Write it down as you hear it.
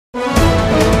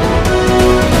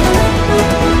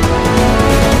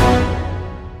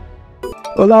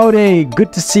Hello there,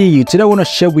 good to see you. Today I want to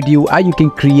share with you how you can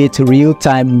create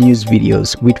real-time news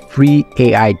videos with free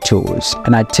AI tools.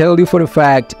 And I tell you for the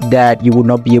fact that you will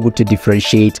not be able to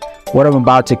differentiate what I'm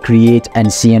about to create and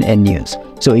CNN News.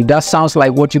 So if that sounds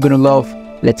like what you're going to love,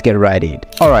 let's get right in.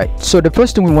 Alright, so the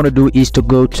first thing we want to do is to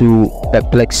go to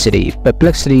Perplexity.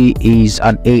 Perplexity is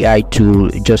an AI tool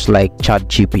just like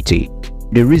ChatGPT.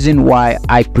 The reason why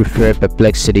I prefer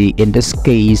Perplexity in this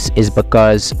case is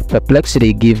because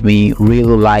Perplexity gives me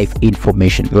real life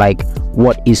information, like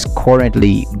what is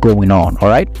currently going on.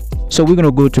 Alright, so we're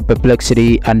gonna go to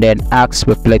Perplexity and then ask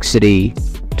Perplexity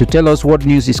to tell us what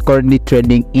news is currently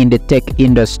trending in the tech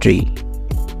industry.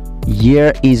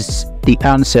 Here is the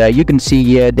answer. You can see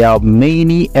here there are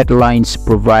many headlines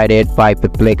provided by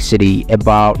Perplexity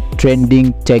about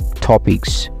trending tech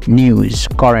topics news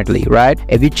currently, right?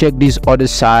 If you check this other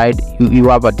side, you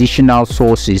have additional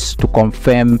sources to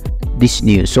confirm this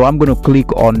news. So I'm going to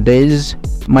click on this.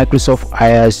 Microsoft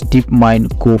hires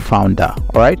DeepMind co-founder.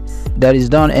 All right, that is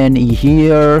done, and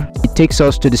here it takes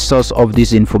us to the source of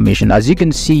this information. As you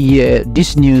can see here,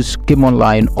 this news came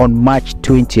online on March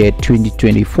 20th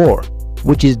 2024,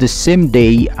 which is the same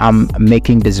day I'm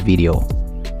making this video.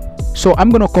 So I'm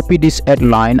gonna copy this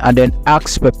headline and then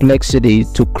ask Perplexity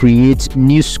to create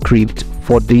new script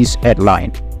for this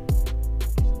headline.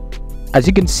 As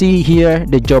you can see here,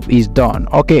 the job is done.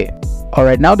 Okay, all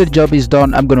right, now the job is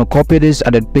done. I'm gonna copy this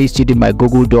and then paste it in my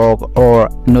Google Doc or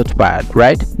Notepad.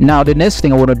 Right now, the next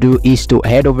thing I want to do is to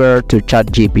head over to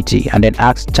ChatGPT and then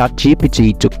ask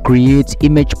ChatGPT to create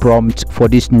image prompt for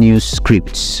these new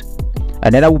scripts.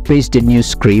 And then I will paste the new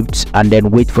scripts and then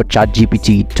wait for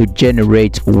ChatGPT to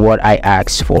generate what I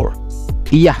asked for.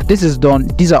 Yeah, this is done.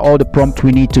 These are all the prompts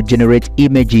we need to generate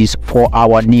images for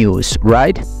our news,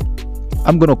 right?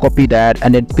 I'm gonna copy that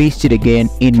and then paste it again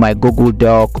in my Google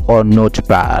Doc or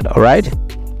Notepad. All right,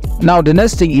 now the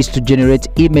next thing is to generate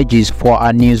images for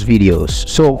our news videos.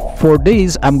 So for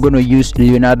this, I'm gonna use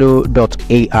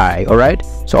Leonardo.ai. all right,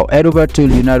 so I'll head over to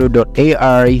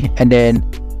Leonardo.ai, and then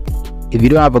if you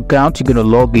don't have an account, you're gonna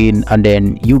log in and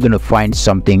then you're gonna find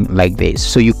something like this.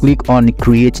 So you click on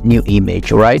create new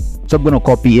image. All right, so I'm gonna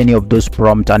copy any of those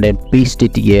prompts and then paste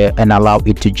it here and allow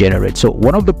it to generate. So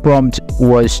one of the prompts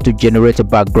was to generate a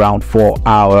background for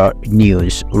our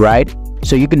news, right?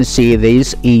 So you can see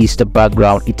this is the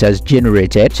background it has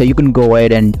generated. So you can go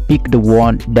ahead and pick the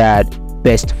one that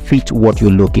best fit what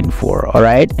you're looking for. All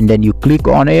right, and then you click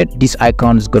on it. This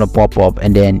icon is gonna pop up,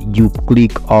 and then you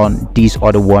click on this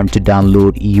other one to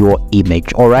download your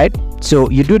image. All right, so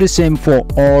you do the same for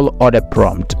all other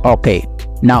prompts. Okay,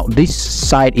 now this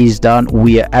side is done.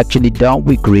 We are actually done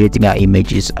with creating our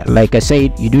images. Like I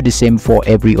said, you do the same for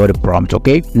every other prompt.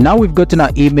 Okay, now we've gotten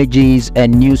our images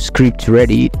and new script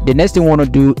ready. The next thing we want to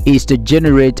do is to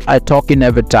generate a talking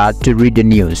avatar to read the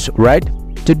news, right?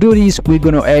 To do this, we're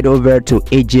going to head over to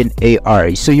Agent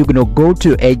AI. So you're going to go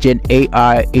to Agent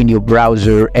AI in your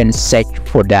browser and search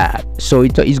for that. So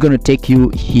it's going to take you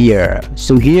here.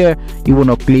 So here you want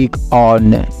to click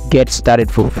on get started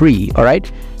for free. All right,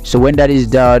 so when that is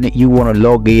done, you want to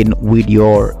log in with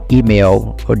your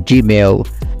email or Gmail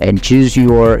and choose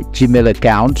your Gmail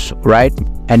account, right?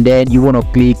 And then you want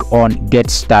to click on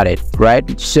get started,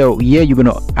 right? So here you're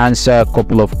going to answer a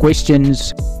couple of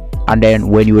questions. And then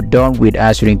when you're done with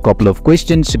answering a couple of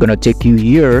questions, it's gonna take you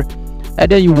here,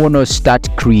 and then you want to start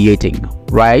creating,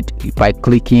 right? By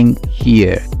clicking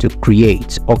here to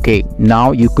create. Okay,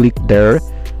 now you click there.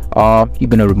 You're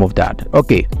gonna remove that.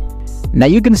 Okay, now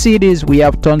you can see this. We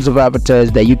have tons of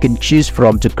avatars that you can choose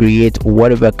from to create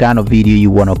whatever kind of video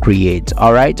you want to create.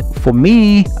 All right, for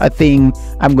me, I think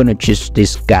I'm gonna choose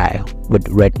this guy with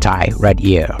red tie right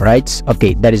here. Right?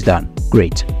 Okay, that is done.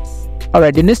 Great.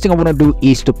 Alright, the next thing I want to do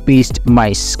is to paste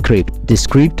my script. The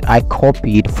script I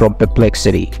copied from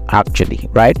Perplexity actually,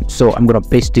 right? So I'm gonna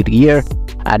paste it here,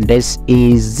 and this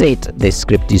is it. The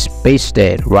script is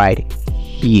pasted right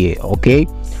here. Okay,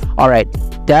 alright,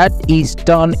 that is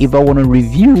done. If I want to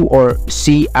review or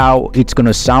see how it's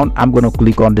gonna sound, I'm gonna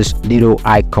click on this little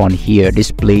icon here,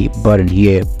 this play button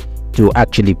here, to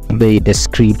actually play the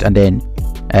script and then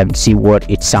see what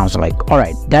it sounds like. All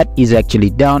right, that is actually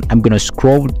done. I'm gonna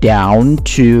scroll down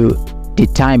to the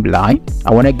timeline.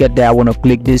 I want to get there. I want to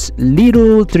click this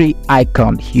little 3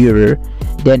 icon here,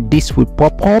 then this will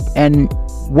pop up, and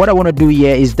what I want to do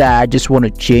here is that I just want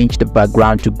to change the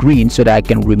background to green so that I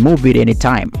can remove it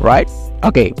anytime, right?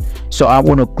 Okay, so I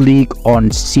want to click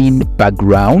on scene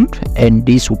background, and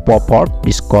this will pop up.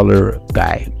 This color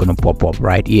guy gonna pop up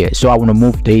right here. So I want to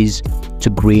move this to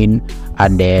green,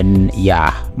 and then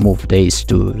yeah, move this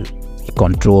to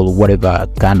control whatever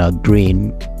kind of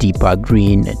green, deeper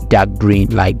green, dark green,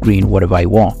 light green, whatever I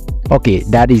want. Okay,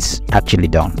 that is actually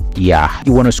done. Yeah,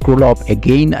 you want to scroll up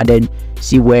again and then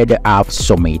see where they have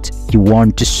submit. You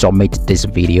want to submit this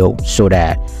video so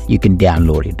that you can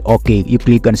download it. Okay, you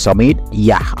click on submit.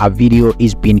 Yeah, a video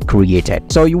is being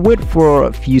created. So you wait for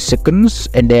a few seconds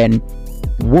and then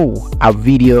whoa, a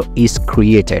video is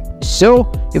created. So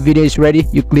your video is ready.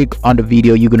 You click on the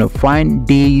video, you're gonna find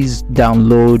this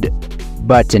download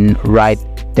button right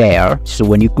there. So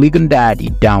when you click on that, you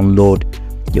download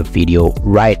your video,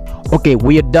 right? Okay,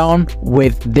 we are done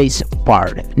with this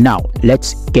part. Now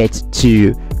let's get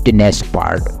to the next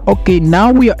part. Okay,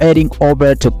 now we are heading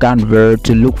over to Canva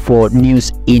to look for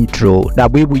news intro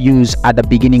that we will use at the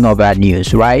beginning of our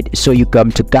news, right? So you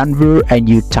come to Canva and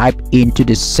you type into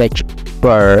the search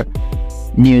bar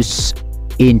news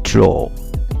intro.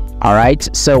 All right,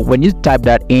 so when you type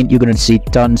that in, you're gonna see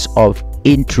tons of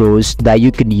intros that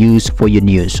you can use for your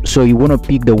news. So you want to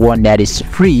pick the one that is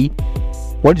free.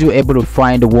 Once you're able to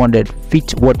find the one that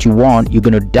fits what you want, you're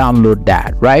going to download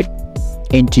that right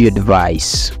into your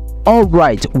device. All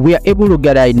right, we are able to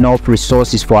gather enough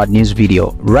resources for our news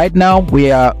video. Right now we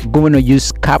are going to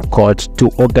use CapCut to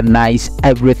organize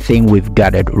everything we've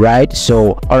gathered, right?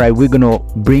 So all right, we're going to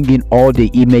bring in all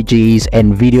the images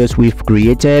and videos we've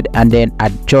created and then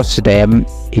adjust them,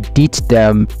 edit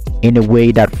them in a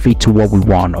way that fits what we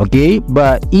want. Okay,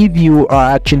 but if you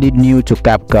are actually new to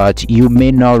CapCut, you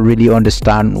may not really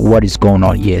understand what is going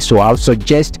on here, so I'll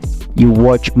suggest you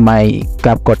watch my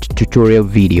CapCut tutorial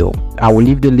video. I will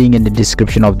leave the link in the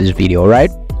description of this video. Right,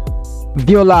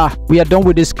 Viola, we are done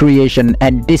with this creation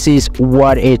and this is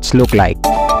what it's look like.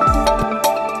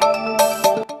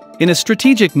 In a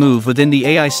strategic move within the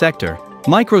AI sector,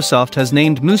 Microsoft has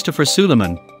named Mustafa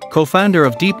Suleyman, co-founder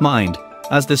of DeepMind,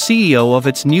 as the CEO of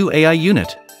its new AI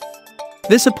unit.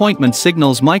 This appointment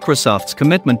signals Microsoft's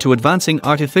commitment to advancing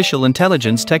artificial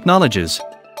intelligence technologies.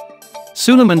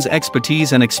 Suleyman's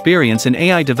expertise and experience in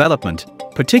AI development,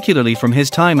 particularly from his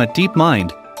time at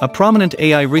DeepMind, a prominent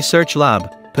AI research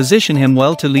lab, position him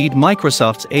well to lead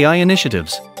Microsoft's AI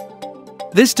initiatives.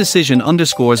 This decision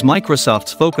underscores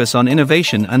Microsoft's focus on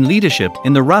innovation and leadership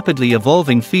in the rapidly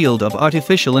evolving field of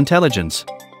artificial intelligence.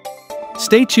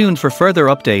 Stay tuned for further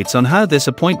updates on how this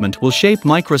appointment will shape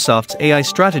Microsoft's AI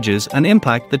strategies and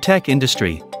impact the tech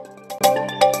industry.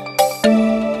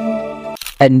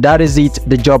 And that is it,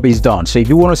 the job is done. So if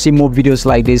you want to see more videos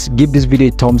like this, give this video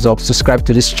a thumbs up, subscribe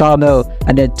to this channel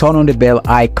and then turn on the bell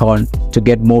icon to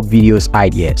get more videos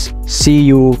ideas. See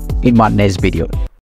you in my next video.